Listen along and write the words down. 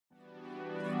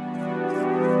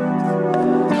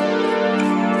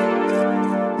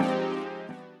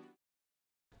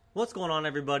What's going on,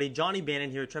 everybody? Johnny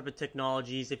Bannon here at Trepa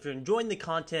Technologies. If you're enjoying the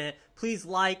content, please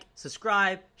like,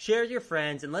 subscribe, share with your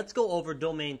friends, and let's go over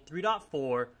domain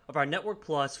 3.4 of our Network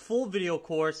Plus full video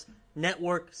course,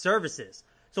 Network Services.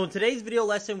 So in today's video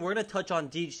lesson, we're going to touch on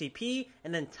DHCP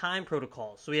and then time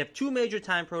protocols. So we have two major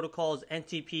time protocols,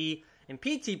 NTP and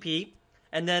PTP,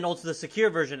 and then also the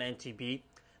secure version NTP.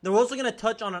 Then we're also going to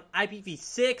touch on an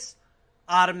IPv6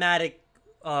 automatic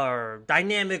or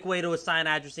dynamic way to assign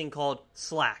addressing called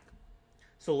Slack.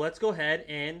 So let's go ahead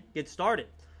and get started.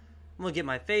 I'm going to get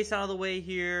my face out of the way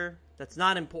here. That's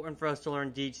not important for us to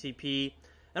learn DHCP.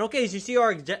 And okay, as you see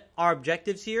our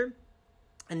objectives here.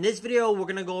 In this video, we're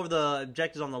going to go over the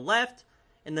objectives on the left.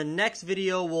 In the next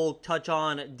video, we'll touch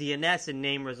on DNS and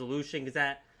name resolution,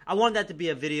 because I wanted that to be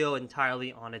a video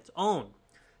entirely on its own.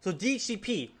 So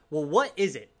DHCP, well, what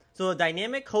is it? So the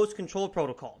Dynamic Host Control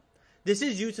Protocol. This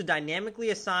is used to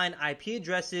dynamically assign IP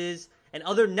addresses and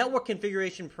other network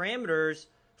configuration parameters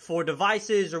for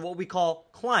devices, or what we call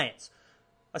clients.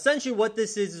 Essentially what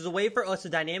this is a way for us to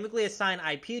dynamically assign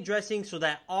IP addressing so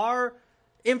that our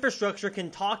infrastructure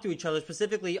can talk to each other,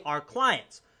 specifically our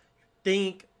clients.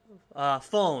 Think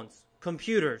phones,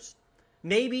 computers,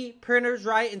 maybe printers,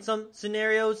 right? In some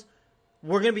scenarios,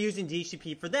 we're going to be using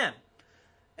DHCP for them.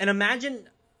 And imagine,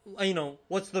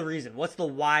 what's the reason? What's the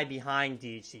why behind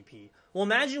DHCP? Well,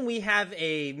 imagine we have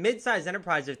a mid-sized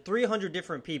enterprise of 300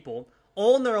 different people,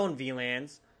 all in their own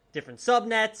VLANs, different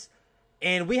subnets,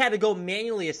 and we had to go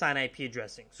manually assign IP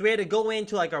addressing. So we had to go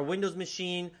into our Windows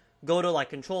machine, go to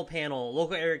control panel,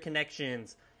 local area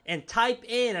connections, and type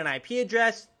in an IP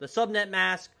address, the subnet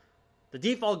mask, the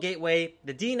default gateway,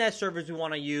 the DNS servers we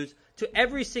want to use to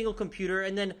every single computer,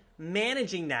 and then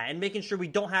managing that and making sure we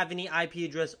don't have any IP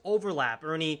address overlap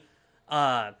or any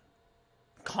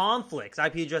conflicts,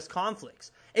 IP address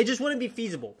conflicts. It just wouldn't be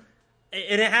feasible.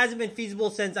 And it hasn't been feasible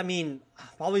since,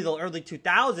 probably the early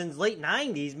 2000s, late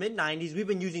 90s, mid 90s, we've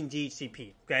been using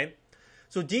DHCP, okay?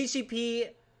 So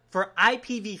DHCP for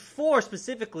IPv4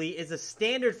 specifically is a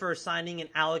standard for assigning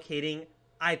and allocating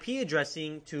IP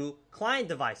addressing to client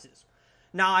devices.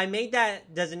 Now, I made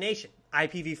that designation,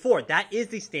 IPv4. That is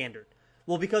the standard.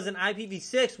 Well, because in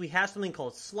IPv6, we have something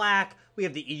called Slack. We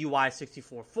have the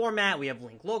EUI64 format. We have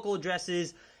link local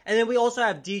addresses. And then we also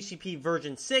have DHCP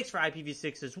version 6 for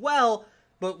IPv6 as well.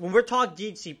 But when we're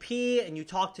talking DHCP and you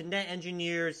talk to net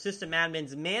engineers, system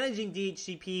admins managing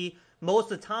DHCP,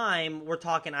 most of the time, we're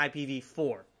talking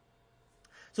IPv4.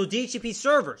 So DHCP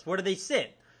servers, where do they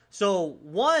sit? So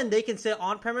one, they can sit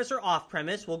on-premise or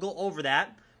off-premise. We'll go over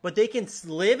that. But they can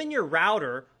live in your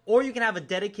router, or you can have a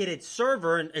dedicated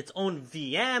server in its own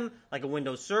VM, like a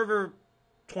Windows Server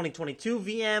 2022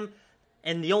 VM,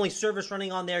 and the only service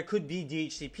running on there could be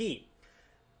DHCP.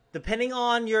 Depending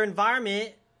on your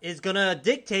environment is going to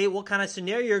dictate what kind of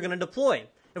scenario you're going to deploy.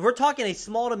 If we're talking a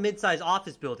small to mid-sized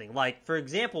office building, like, for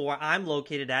example, where I'm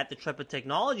located at, the Trepa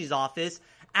Technologies office,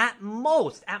 at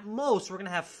most, we're going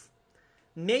to have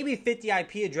maybe 50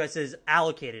 IP addresses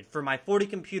allocated for my 40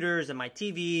 computers and my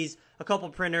TVs, a couple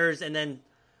printers, and then,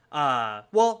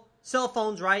 cell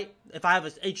phones, right? If I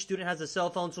have each student has a cell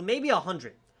phone, so maybe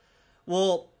 100.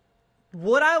 Well,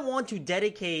 would I want to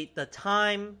dedicate the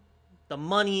time, the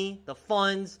money, the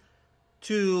funds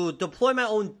to deploy my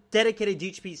own dedicated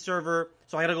DHCP server?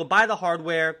 So I got to go buy the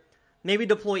hardware, maybe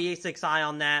deploy ESXi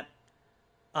on that,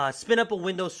 spin up a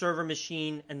Windows Server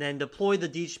machine, and then deploy the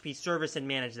DHCP service and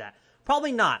manage that.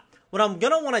 Probably not. What I'm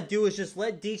going to want to do is just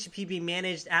let DHCP be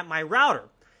managed at my router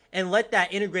and let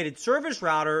that integrated service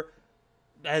router,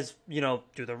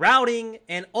 do the routing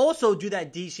and also do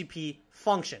that DHCP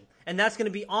function. And that's going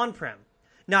to be on-prem.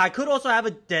 Now, I could also have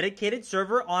a dedicated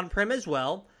server on-prem as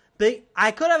well, but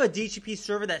I could have a DHCP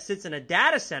server that sits in a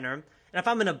data center. And if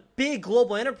I'm in a big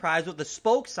global enterprise with a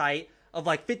spoke site of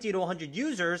 50 to 100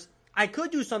 users, I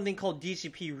could do something called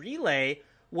DHCP Relay,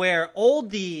 where all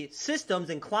the systems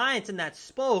and clients in that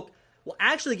spoke will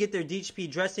actually get their DHCP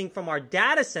addressing from our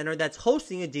data center that's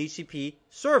hosting a DHCP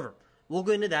server. We'll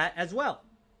go into that as well.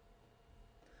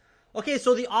 Okay,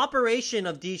 so the operation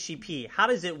of DHCP, how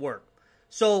does it work?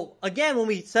 So again, when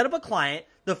we set up a client,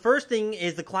 the first thing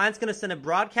is the client's going to send a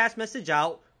broadcast message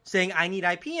out saying, I need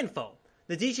IP info.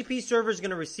 The DHCP server is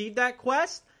going to receive that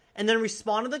request and then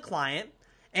respond to the client.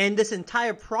 And this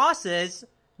entire process,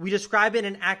 we describe it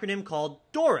in an acronym called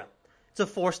DORA. It's a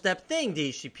 4-step thing,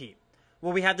 DHCP,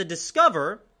 where we have the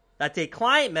discover, that's a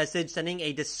client message sending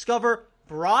a discover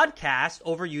broadcast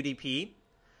over UDP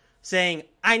saying,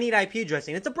 I need IP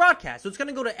addressing. It's a broadcast, so it's going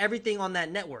to go to everything on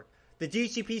that network. The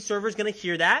DHCP server is going to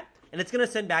hear that, and it's going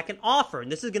to send back an offer,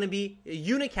 and this is going to be a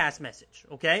unicast message,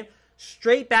 okay?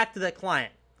 Straight back to the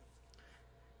client.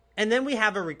 And then we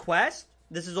have a request,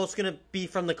 This is also going to be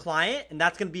from the client, and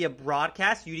that's going to be a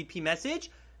broadcast UDP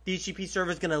message. The DHCP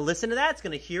server is going to listen to that. It's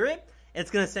going to hear it. And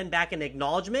it's going to send back an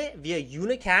acknowledgement via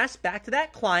unicast back to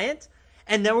that client.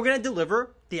 And then we're going to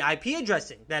deliver the IP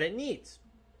addressing that it needs.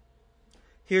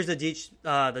 Here's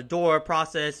the door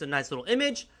process, a nice little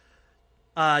image.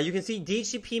 You can see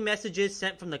DHCP messages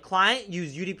sent from the client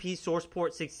use UDP source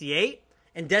port 68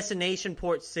 and destination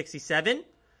port 67.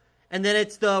 And then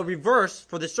it's the reverse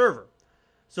for the server.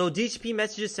 So DHCP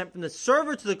messages sent from the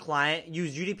server to the client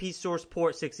use UDP source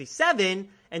port 67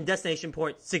 and destination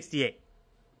port 68.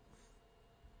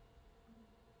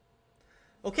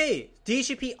 Okay,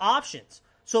 DHCP options.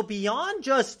 So beyond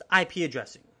just IP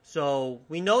addressing. So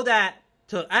we know that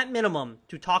at minimum,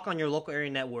 to talk on your local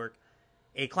area network,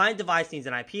 a client device needs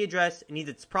an IP address, it needs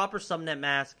its proper subnet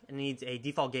mask, and it needs a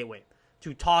default gateway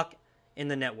to talk in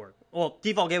the network. Well,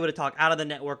 default gateway to talk out of the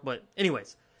network, but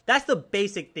anyways, that's the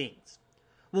basic things.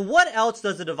 Well, what else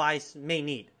does a device may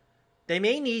need? They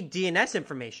may need DNS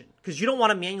information, because you don't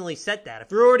want to manually set that.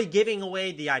 If you're already giving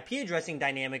away the IP addressing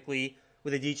dynamically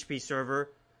with a DHCP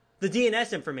server, the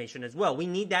DNS information as well. We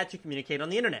need that to communicate on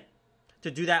the internet,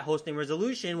 to do that hosting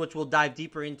resolution, which we'll dive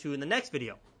deeper into in the next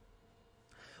video.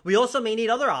 We also may need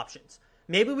other options.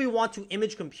 Maybe we want to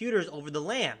image computers over the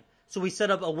LAN. So we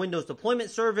set up a Windows deployment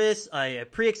service, a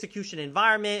pre-execution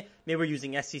environment. Maybe we're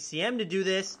using SCCM to do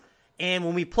this. And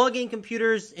when we plug in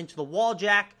computers into the wall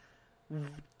jack,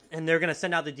 and they're going to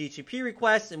send out the DHCP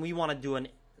request, and we want to do a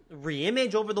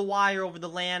re-image over the wire, over the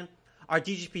LAN, our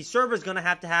DHCP server is going to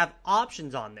have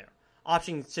options on there.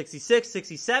 Option 66,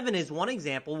 67 is one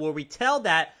example where we tell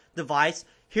that device,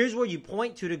 here's where you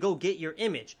point to go get your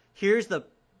image. Here's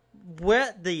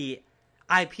where the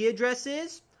IP address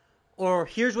is, or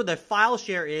here's where the file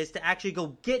share is to actually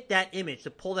go get that image,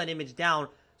 to pull that image down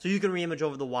so you can re-image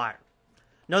over the wire.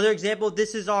 Another example,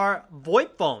 this is our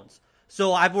VoIP phones.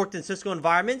 So I've worked in Cisco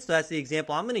environments, so that's the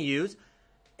example I'm going to use.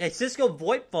 A Cisco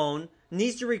VoIP phone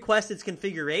needs to request its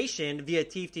configuration via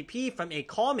TFTP from a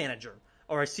call manager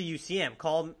or a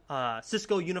CUCM,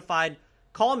 Cisco Unified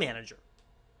Call Manager.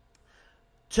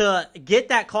 To get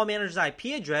that call manager's IP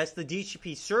address, the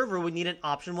DHCP server would need an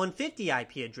option 150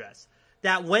 IP address.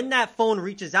 That when that phone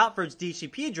reaches out for its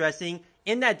DHCP addressing,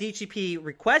 in that DHCP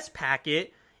request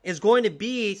packet is going to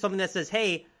be something that says,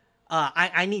 hey,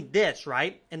 I need this,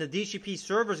 right? And the DHCP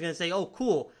server is going to say, oh,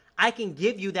 cool, I can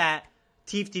give you that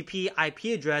TFTP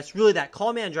IP address, really that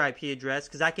call manager IP address,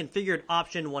 because I configured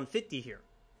option 150 here.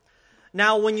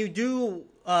 Now, when you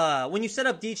set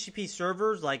up DHCP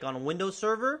servers, like on a Windows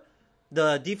server,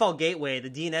 the default gateway, the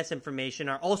DNS information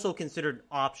are also considered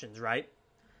options, right?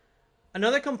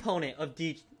 Another component of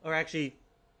don't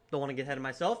want to get ahead of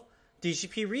myself,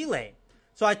 DHCP relay.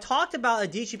 So I talked about a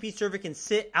DHCP server can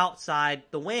sit outside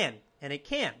the WAN, and it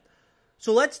can.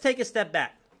 So let's take a step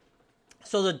back.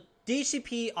 So the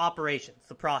DHCP operations,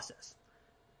 the process,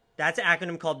 that's an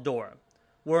acronym called DORA,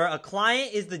 where a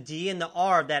client is the D and the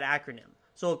R of that acronym.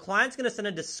 So a client's going to send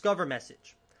a discover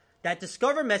message. That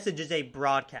discover message is a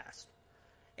broadcast.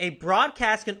 A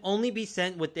broadcast can only be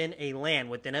sent within a LAN,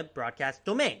 within a broadcast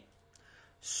domain.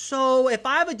 So if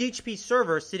I have a DHCP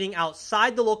server sitting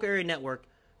outside the local area network,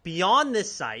 beyond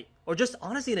this site, or just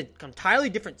honestly in an entirely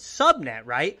different subnet,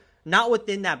 right? Not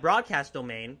within that broadcast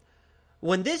domain,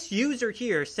 when this user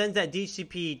here sends that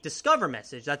DHCP discover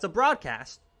message, that's a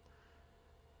broadcast,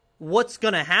 what's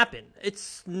going to happen?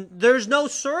 There's no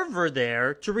server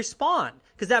there to respond,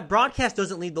 because that broadcast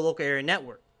doesn't leave the local area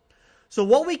network. So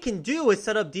what we can do is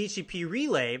set up DHCP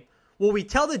relay, where we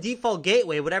tell the default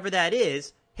gateway, whatever that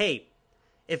is, hey,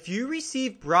 if you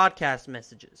receive broadcast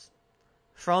messages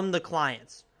from the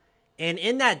clients, and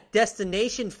in that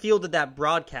destination field of that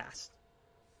broadcast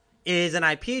is an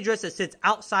IP address that sits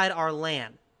outside our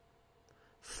LAN,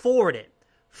 forward it.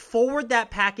 Forward that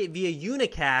packet via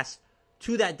unicast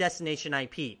to that destination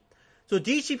IP. So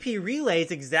DHCP relay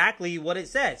is exactly what it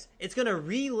says. It's going to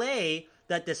relay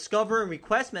that discover and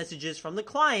request messages from the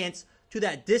clients to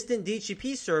that distant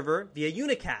DHCP server via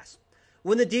unicast.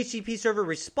 When the DHCP server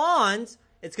responds,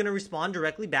 it's going to respond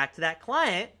directly back to that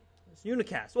client. It's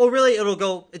unicast. Well, really,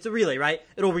 it's a relay, right?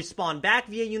 It'll respond back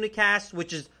via unicast,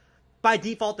 which is by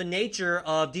default the nature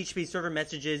of DHCP server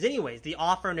messages anyways. The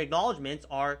offer and acknowledgements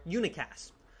are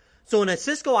unicast. So in a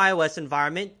Cisco iOS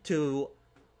environment, to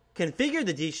configure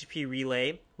the DHCP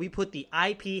relay, we put the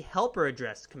IP helper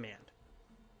address command.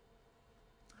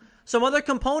 Some other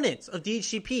components of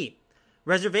DHCP,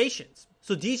 reservations.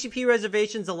 So DHCP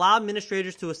reservations allow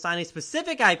administrators to assign a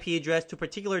specific IP address to a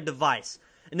particular device.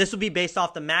 And this will be based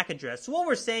off the MAC address. So what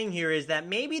we're saying here is that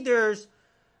maybe there's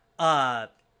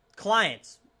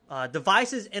clients,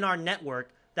 devices in our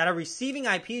network that are receiving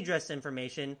IP address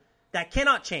information that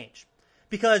cannot change.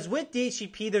 Because with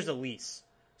DHCP, there's a lease.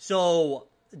 So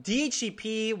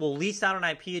DHCP will lease out an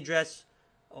IP address.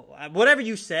 Whatever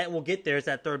you set will get there. It's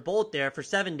that third bullet there for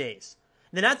 7 days.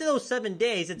 Then after those 7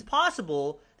 days, it's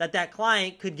possible that that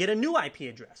client could get a new IP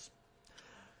address.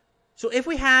 So if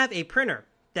we have a printer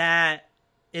that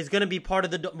is going to be part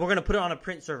of we're going to put it on a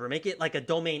print server, make it like a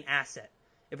domain asset.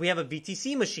 If we have a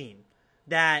VTC machine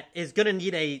that is going to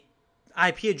need a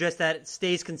IP address that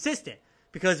stays consistent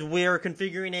because we're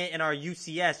configuring it in our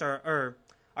UCS or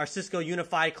our Cisco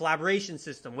Unified Collaboration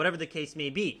System, whatever the case may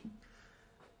be.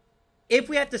 If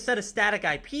we have to set a static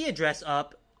IP address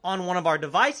up on one of our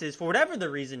devices, for whatever the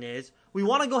reason is, we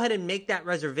want to go ahead and make that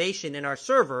reservation in our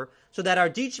server so that our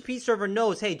DHCP server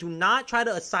knows, hey, do not try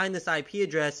to assign this IP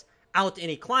address out to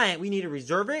any client. We need to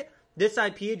reserve it. This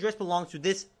IP address belongs to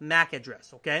this MAC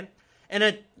address, okay?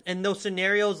 And in those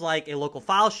scenarios like a local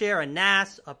file share, a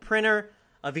NAS, a printer,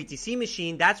 a VTC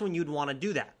machine, that's when you'd want to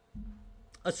do that.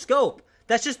 A scope,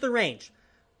 that's just the range.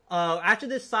 After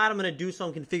this slide, I'm going to do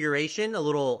some configuration, a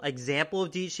little example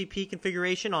of DHCP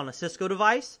configuration on a Cisco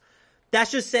device. That's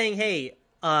just saying, hey,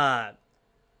 I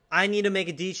need to make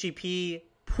a DHCP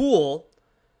pool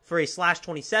for a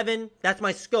 /27. That's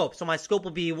my scope. So my scope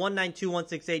will be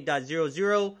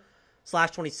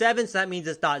 192.168.00/27. So that means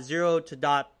it's .0 to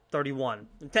 .31.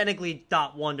 And technically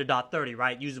 .1 to .30,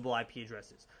 right? Usable IP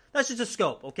addresses. That's just a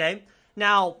scope, okay?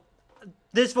 Now,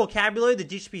 this vocabulary, the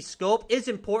DHCP scope, is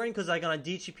important because like on a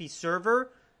DHCP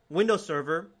server, Windows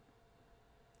server,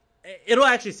 it'll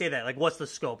actually say that, like what's the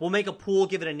scope. We'll make a pool,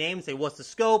 give it a name, say what's the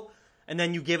scope, and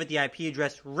then you give it the IP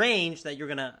address range that you're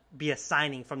going to be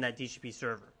assigning from that DHCP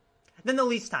server. Then the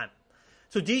lease time.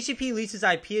 So DHCP leases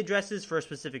IP addresses for a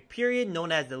specific period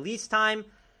known as the lease time,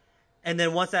 and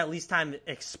then once that lease time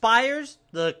expires,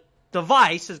 the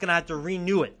device is going to have to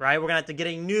renew it, right? We're going to have to get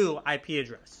a new IP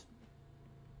address.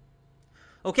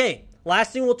 Okay,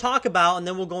 last thing we'll talk about, and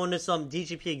then we'll go into some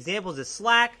DHCP examples, is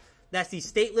Slack. That's the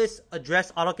stateless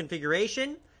address auto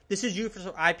configuration. This is used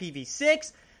for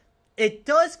IPv6. It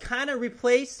does kind of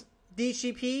replace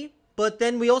DHCP, but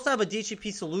then we also have a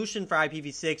DHCP solution for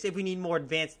IPv6 if we need more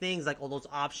advanced things like all those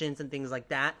options and things like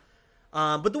that.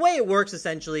 But the way it works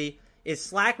essentially is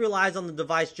Slack relies on the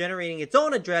device generating its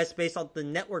own address based on the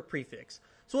network prefix.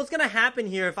 So what's going to happen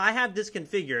here, if I have this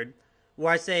configured,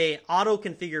 where I say auto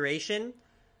configuration,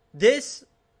 this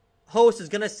host is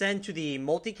going to send to the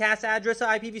multicast address of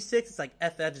IPv6. It's like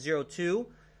FF02.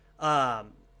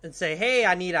 And say, hey,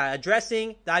 I need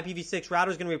addressing. The IPv6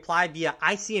 router is going to reply via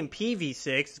ICMP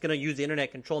v6. It's going to use the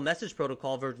Internet Control Message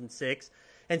Protocol version 6.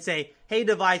 And say, hey,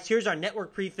 device, here's our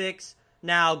network prefix.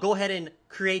 Now go ahead and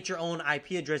create your own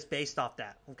IP address based off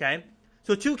that. Okay?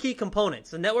 So two key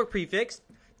components. The network prefix.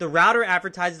 The router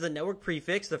advertises the network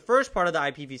prefix, the first part of the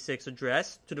IPv6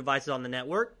 address to devices on the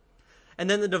network. And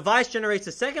then the device generates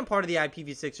the second part of the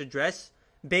IPv6 address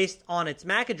based on its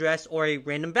MAC address or a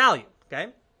random value,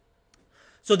 okay?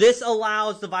 So this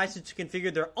allows devices to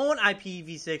configure their own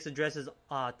IPv6 addresses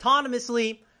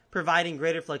autonomously, providing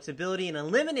greater flexibility and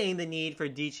eliminating the need for a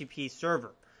DHCP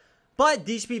server. But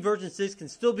DHCP version 6 can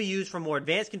still be used for more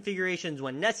advanced configurations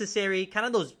when necessary. Kind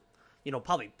of those,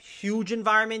 probably huge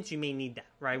environments, you may need that,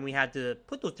 right? And we had to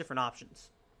put those different options.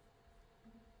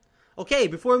 Okay,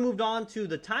 before we moved on to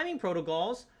the timing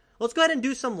protocols, let's go ahead and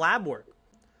do some lab work.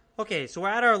 Okay, so we're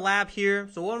at our lab here.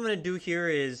 So what I'm going to do here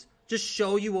is just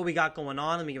show you what we got going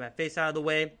on. Let me get my face out of the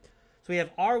way. So we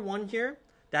have R1 here.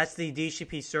 That's the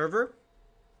DHCP server.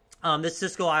 This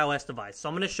Cisco iOS device. So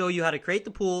I'm going to show you how to create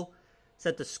the pool,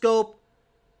 set the scope,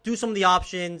 do some of the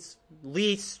options,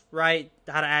 lease, right,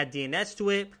 how to add DNS to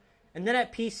it. And then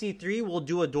at PC3, we'll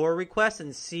do a door request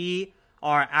and see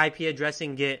our IP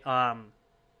addressing get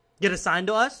assigned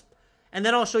to us. And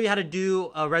then I'll show you how to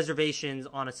do reservations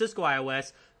on a Cisco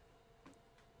iOS.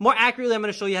 More accurately, I'm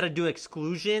going to show you how to do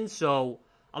exclusions. So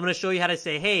I'm going to show you how to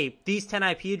say, hey, these 10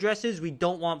 IP addresses, we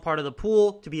don't want part of the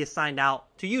pool to be assigned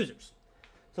out to users.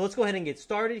 So let's go ahead and get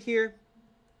started here.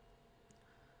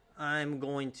 I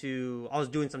was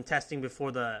doing some testing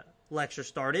before the lecture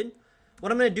started.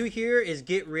 What I'm going to do here is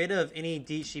get rid of any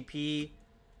DHCP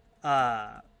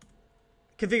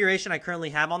configuration I currently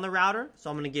have on the router. So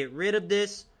I'm going to get rid of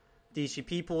this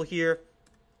DHCP pool here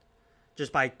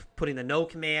just by putting the no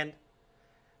command.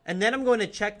 And then I'm going to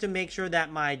check to make sure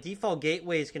that my default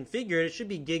gateway is configured. It should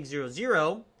be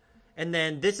gig00. And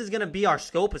then this is going to be our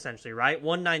scope essentially, right?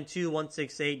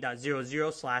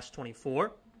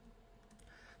 192.168.00/24.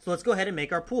 So let's go ahead and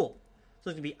make our pool. So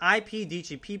it's going to be IP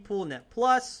DHCP pool net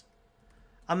plus.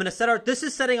 I'm going to this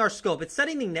is setting our scope. It's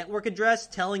setting the network address,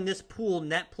 telling this pool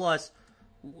net plus,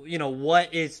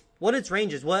 what is what its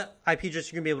range is, what IP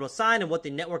address you're going to be able to assign, and what the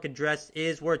network address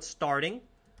is, where it's starting.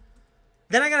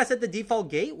 Then I got to set the default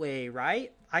gateway,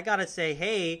 right? I got to say,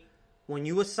 hey, when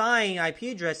you assign IP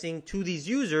addressing to these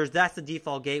users, that's the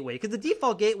default gateway. Because the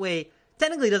default gateway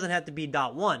technically doesn't have to be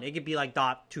 .1. It could be like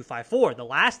 .254, the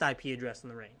last IP address in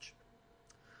the range.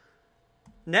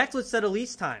 Next, let's set a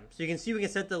lease time. So you can see we can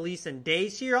set the lease in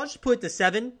days here. I'll just put it to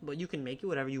 7, but you can make it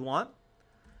whatever you want.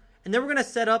 And then we're going to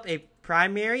set up a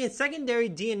primary and secondary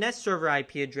DNS server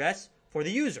IP address for the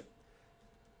user.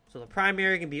 So the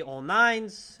primary can be all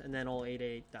 9s and then all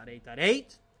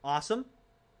 88.8.8. Awesome.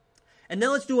 And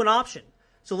then let's do an option.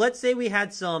 So let's say we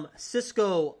had some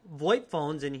Cisco VoIP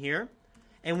phones in here,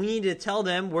 and we need to tell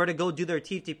them where to go do their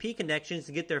TFTP connections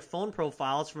to get their phone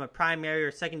profiles from a primary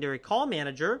or secondary call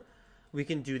manager. We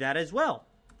can do that as well.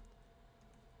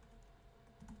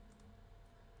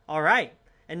 All right.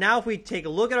 And now if we take a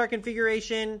look at our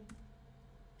configuration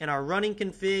and our running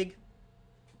config,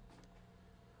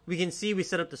 we can see we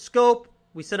set up the scope,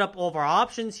 we set up all of our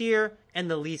options here, and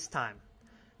the lease time.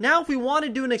 Now if we want to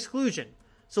do an exclusion,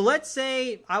 so let's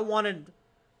say I wanted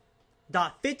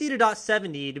 .50 to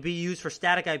 .70 to be used for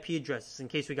static IP addresses in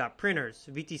case we got printers,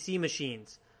 VTC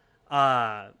machines,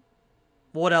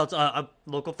 what else?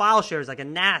 Local file shares like a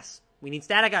NAS. We need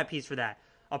static IPs for that.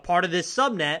 A part of this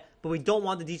subnet, but we don't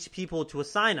want the DHCP people to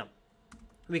assign them.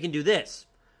 We can do this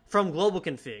from global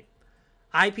config.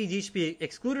 IP DHCP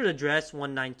excluded address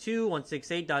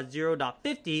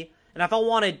 192.168.0.50. And if I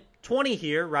wanted 20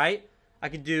 here, right, I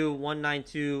could do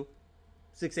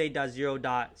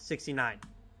 192.168.0.69.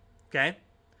 Okay?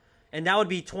 And that would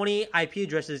be 20 IP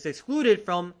addresses excluded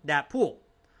from that pool.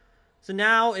 So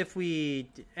now if we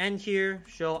end here,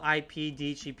 show IP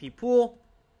DHCP pool,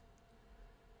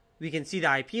 we can see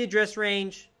the IP address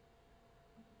range.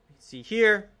 You can see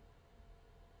here.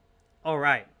 All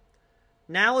right.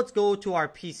 Now let's go to our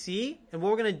PC, and what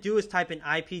we're going to do is type in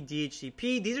IP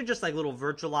DHCP. These are just like little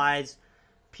virtualized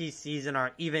PCs in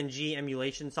our EVE-NG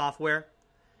emulation software.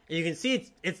 And you can see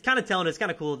it's kind of telling us, it's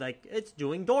kind of cool, like it's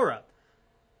doing DORA.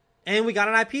 And we got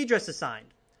an IP address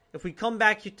assigned. If we come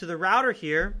back to the router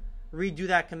here, redo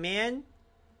that command,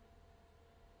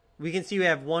 we can see we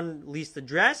have one leased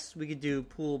address. We could do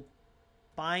pool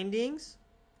bindings,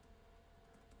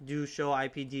 do show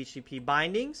IP DHCP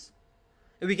bindings,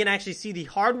 and we can actually see the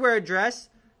hardware address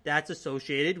that's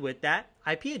associated with that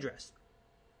IP address.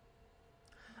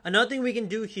 Another thing we can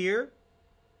do here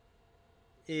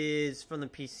is from the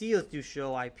PC, let's do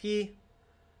show IP,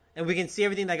 and we can see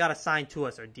everything that got assigned to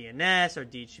us, our DNS, our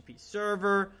DHCP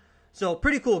server. So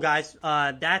pretty cool, guys.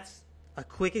 That's a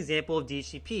quick example of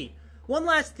DHCP. One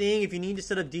last thing, if you need to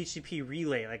set up DHCP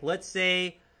relay, like let's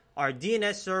say our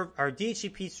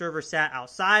DHCP server sat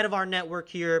outside of our network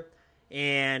here,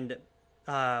 and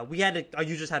our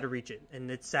users had to reach it,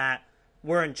 and it's sat.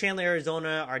 We're in Chandler,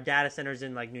 Arizona. Our data center's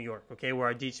in like New York, okay, where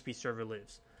our DHCP server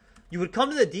lives. You would come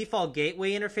to the default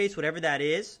gateway interface, whatever that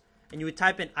is, and you would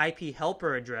type in IP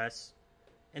helper address,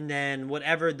 and then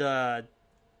whatever the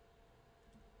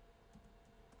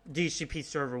DHCP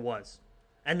server was.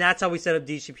 And that's how we set up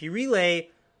DHCP relay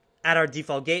at our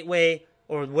default gateway,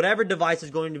 or whatever device is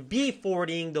going to be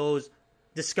forwarding those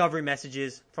discovery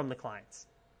messages from the clients.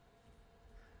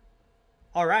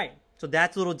 All right, so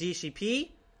that's a little DHCP.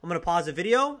 I'm going to pause the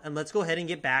video, and let's go ahead and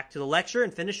get back to the lecture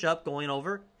and finish up going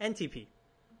over NTP.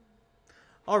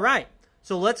 All right,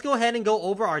 so let's go ahead and go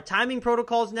over our timing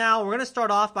protocols now. We're going to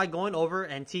start off by going over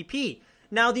NTP.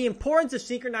 Now, the importance of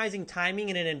synchronizing timing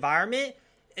in an environment,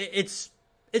 it's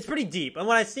pretty deep. And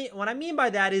what I mean by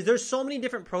that is there's so many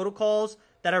different protocols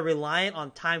that are reliant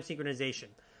on time synchronization.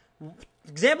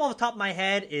 Example off the top of my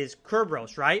head is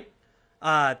Kerberos, right?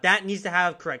 That needs to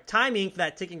have correct timing for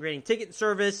that ticket grading ticket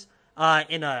service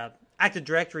in a Active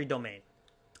Directory domain.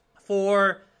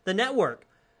 For the network,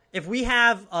 if we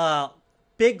have a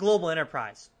big global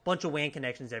enterprise, bunch of WAN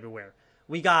connections everywhere,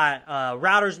 we got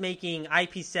routers making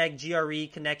IPsec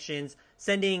GRE connections,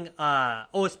 sending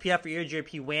OSPF or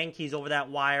ERGRP WAN keys over that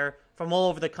wire from all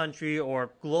over the country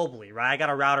or globally, right? I got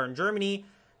a router in Germany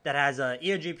that has an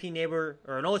ERGRP neighbor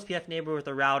or an OSPF neighbor with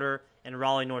a router in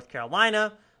Raleigh, North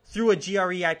Carolina, through a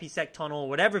GRE IPsec tunnel,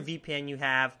 whatever VPN you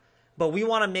have. But we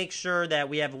want to make sure that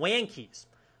we have WAN keys.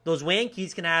 Those WAN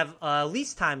keys can have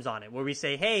lease times on it, where we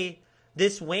say, hey,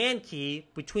 this WAN key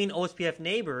between OSPF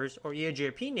neighbors or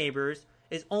ERGRP neighbors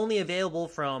is only available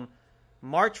from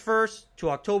March 1st to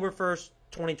October 1st,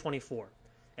 2024.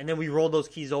 And then we roll those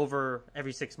keys over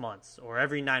every 6 months or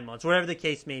every 9 months, whatever the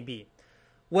case may be.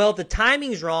 Well, if the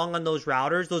timing's wrong on those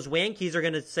routers, those WAN keys are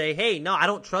going to say, hey, no, I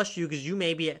don't trust you because you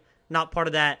may be not part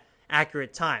of that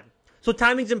accurate time. So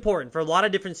timing's important for a lot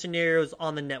of different scenarios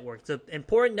on the network. It's an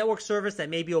important network service that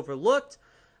may be overlooked,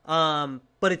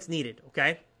 but it's needed,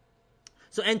 okay?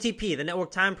 So NTP, the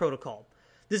Network Time Protocol.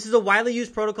 This is a widely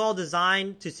used protocol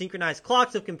designed to synchronize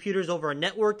clocks of computers over a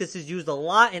network. This is used a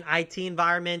lot in IT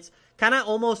environments. Kind of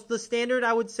almost the standard,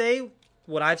 I would say,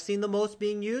 what I've seen the most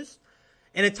being used.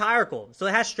 And it's hierarchical. So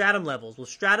it has stratum levels, with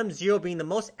stratum 0 being the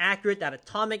most accurate at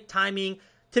atomic timing.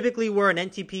 Typically where an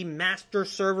NTP master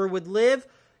server would live,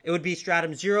 it would be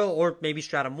stratum 0 or maybe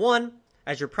stratum 1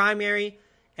 as your primary.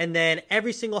 And then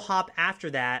every single hop after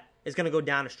that is going to go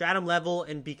down a stratum level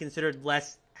and be considered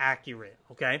less accurate,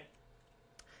 okay?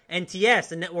 NTS,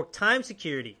 the Network Time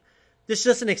Security. This is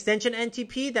just an extension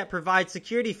NTP that provides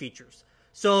security features.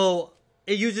 So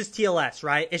it uses TLS,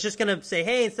 right? It's just going to say,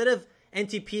 hey, instead of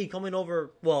NTP coming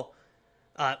over,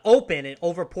 open and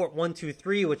over port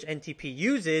 123, which NTP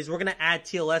uses, we're going to add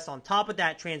TLS on top of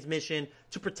that transmission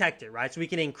to protect it, right? So we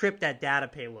can encrypt that data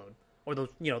payload or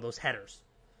those headers.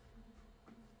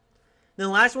 Then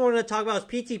the last one we're going to talk about is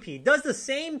PTP. Does the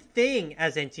same thing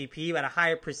as NTP at a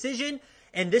higher precision,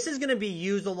 and this is going to be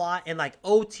used a lot in like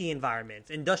OT environments,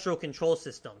 industrial control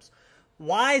systems.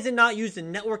 Why is it not used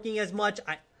in networking as much?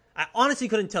 I honestly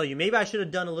couldn't tell you. Maybe I should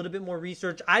have done a little bit more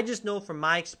research. I just know from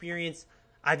my experience,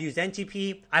 I've used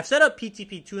NTP. I've set up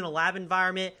PTP2 in a lab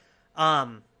environment. A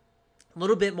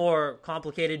little bit more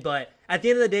complicated, but at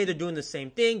the end of the day, they're doing the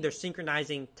same thing. They're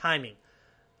synchronizing timing.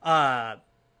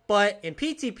 But in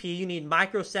PTP, you need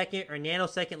microsecond or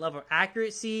nanosecond level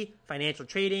accuracy, financial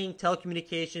trading,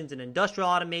 telecommunications, and industrial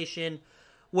automation,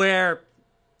 where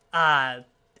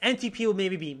NTP will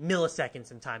maybe be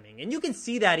milliseconds in timing. And you can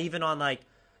see that even on like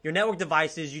your network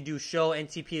devices, you do show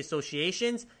NTP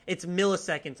associations. It's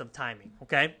milliseconds of timing,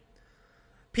 okay?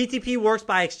 PTP works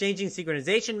by exchanging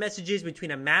synchronization messages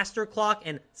between a master clock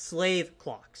and slave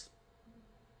clocks.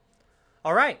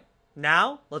 All right,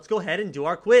 now let's go ahead and do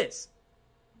our quiz.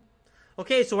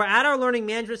 Okay, so we're at our learning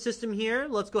management system here.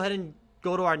 Let's go ahead and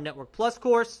go to our Network Plus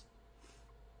course.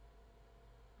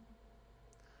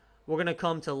 We're going to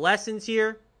come to lessons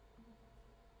here.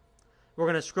 We're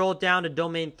going to scroll down to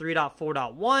domain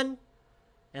 3.4.1,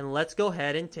 and let's go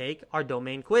ahead and take our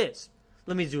domain quiz.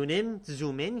 Let me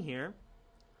zoom in here.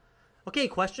 Okay,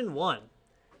 question 1.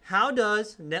 How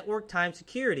does network time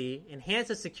security enhance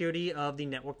the security of the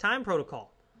network time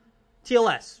protocol?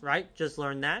 TLS, right? Just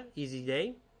learned that. Easy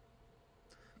day.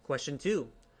 Question 2.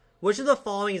 Which of the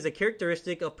following is a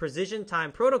characteristic of precision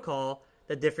time protocol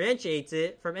that differentiates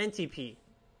it from NTP?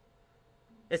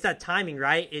 It's that timing,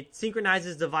 right? It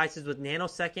synchronizes devices with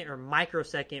nanosecond or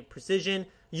microsecond precision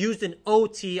used in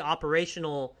OT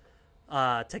operational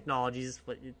technologies.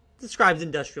 But it describes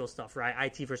industrial stuff, right?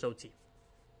 IT versus OT.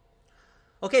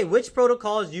 Okay, which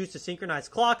protocol is used to synchronize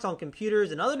clocks on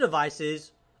computers and other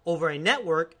devices over a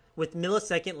network with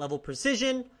millisecond level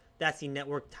precision? That's the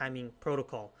network timing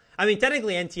protocol. I mean,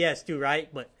 technically NTS too,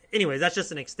 right? But anyways, that's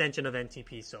just an extension of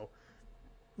NTP. So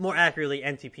more accurately,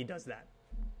 NTP does that.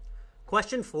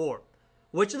 Question 4.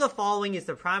 Which of the following is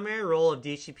the primary role of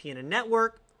DHCP in a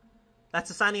network? That's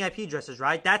assigning IP addresses,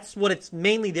 right? That's what it's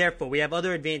mainly there for. We have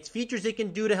other advanced features it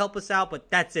can do to help us out, but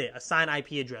that's it. Assign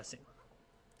IP addressing.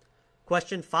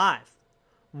 Question 5.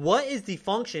 What is the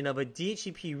function of a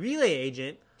DHCP relay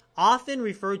agent, often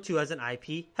referred to as an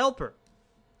IP helper?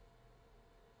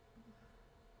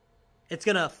 It's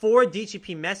going to forward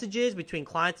DHCP messages between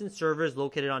clients and servers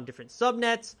located on different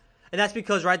subnets. And that's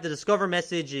because, right, the discover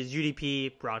message is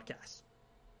UDP broadcast.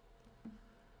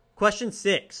 Question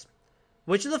 6.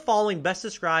 Which of the following best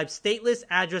describes stateless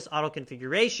address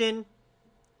auto-configuration?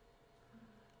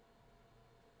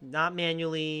 Not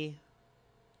manually,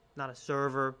 not a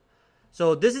server.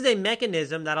 So this is a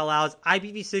mechanism that allows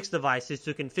IPv6 devices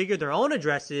to configure their own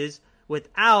addresses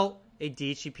without a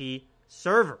DHCP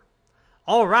server.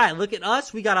 All right, look at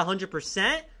us. We got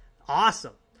 100%.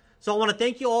 Awesome. So I want to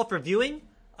thank you all for viewing.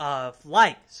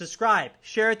 Like, subscribe,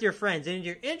 share with your friends. And if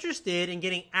you're interested in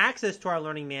getting access to our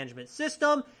learning management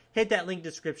system, hit that link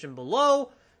description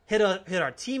below. Hit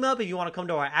our team up if you want to come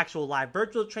to our actual live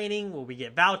virtual training where we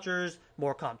get vouchers,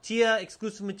 more CompTIA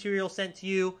exclusive material sent to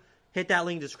you. Hit that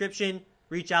link description.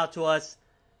 Reach out to us.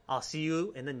 I'll see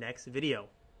you in the next video.